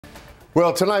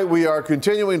Well, tonight we are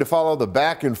continuing to follow the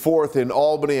back and forth in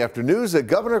Albany after news that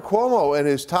Governor Cuomo and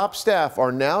his top staff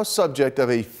are now subject of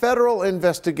a federal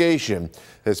investigation.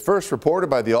 As first reported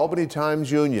by the Albany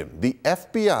Times-Union, the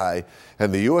FBI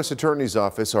and the U.S. Attorney's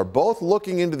Office are both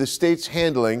looking into the state's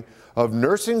handling of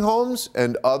nursing homes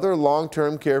and other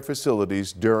long-term care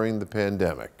facilities during the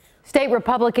pandemic. State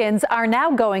Republicans are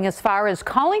now going as far as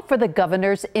calling for the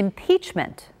governor's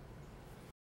impeachment.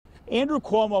 Andrew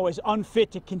Cuomo is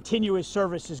unfit to continue his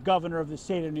service as governor of the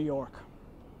state of New York.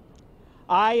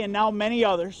 I, and now many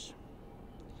others,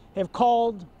 have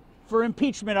called for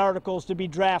impeachment articles to be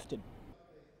drafted.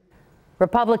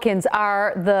 Republicans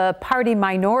are the party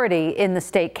minority in the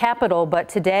state capitol, but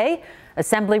today,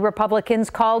 Assembly Republicans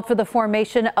called for the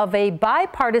formation of a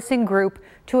bipartisan group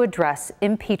to address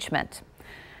impeachment.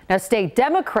 Now, state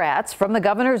Democrats from the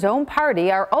governor's own party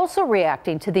are also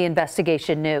reacting to the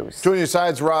investigation news. Junior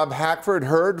Side's Rob Hackford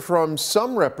heard from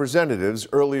some representatives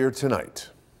earlier tonight.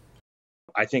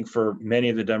 I think for many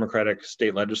of the Democratic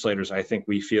state legislators, I think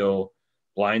we feel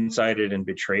blindsided and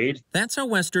betrayed. That's how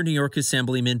Western New York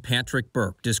Assemblyman Patrick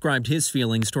Burke described his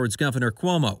feelings towards Governor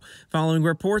Cuomo, following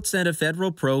reports that a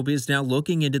federal probe is now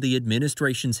looking into the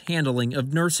administration's handling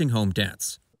of nursing home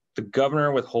deaths. The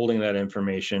governor withholding that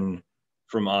information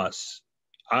from us,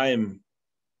 I am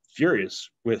furious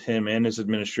with him and his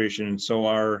administration, and so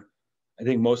are, I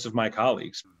think, most of my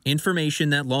colleagues. Information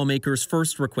that lawmakers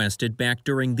first requested back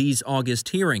during these August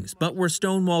hearings, but were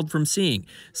stonewalled from seeing,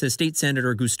 says State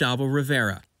Senator Gustavo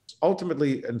Rivera.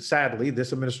 Ultimately, and sadly,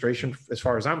 this administration, as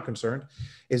far as I'm concerned,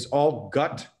 is all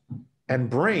gut and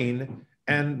brain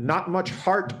and not much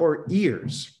heart or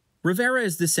ears. Rivera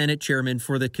is the Senate chairman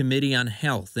for the Committee on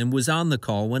Health and was on the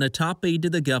call when a top aide to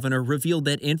the governor revealed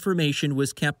that information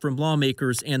was kept from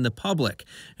lawmakers and the public,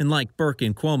 and like Burke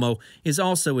and Cuomo, is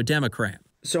also a Democrat.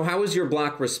 So how is your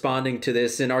bloc responding to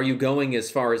this, and are you going as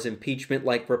far as impeachment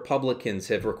like Republicans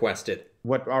have requested?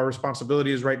 What our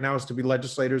responsibility is right now is to be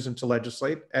legislators and to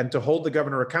legislate and to hold the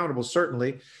governor accountable,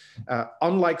 certainly.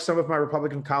 Unlike some of my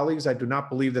Republican colleagues, I do not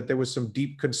believe that there was some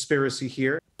deep conspiracy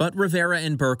here. But Rivera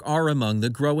and Burke are among the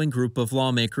growing group of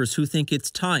lawmakers who think it's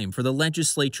time for the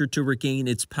legislature to regain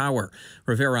its power.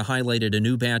 Rivera highlighted a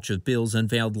new batch of bills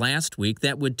unveiled last week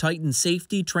that would tighten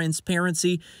safety,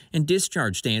 transparency, and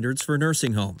discharge standards for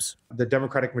nursing homes. The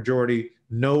Democratic majority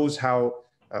knows how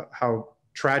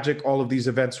tragic all of these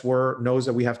events were, knows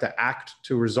that we have to act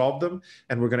to resolve them,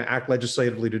 and we're going to act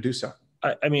legislatively to do so.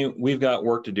 I mean, we've got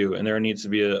work to do, and there needs to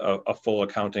be a full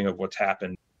accounting of what's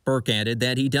happened. Burke added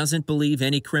that he doesn't believe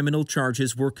any criminal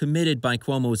charges were committed by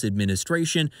Cuomo's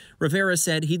administration. Rivera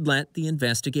said he'd let the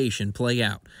investigation play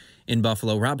out. In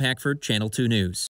Buffalo, Rob Hackford, Channel 2 News.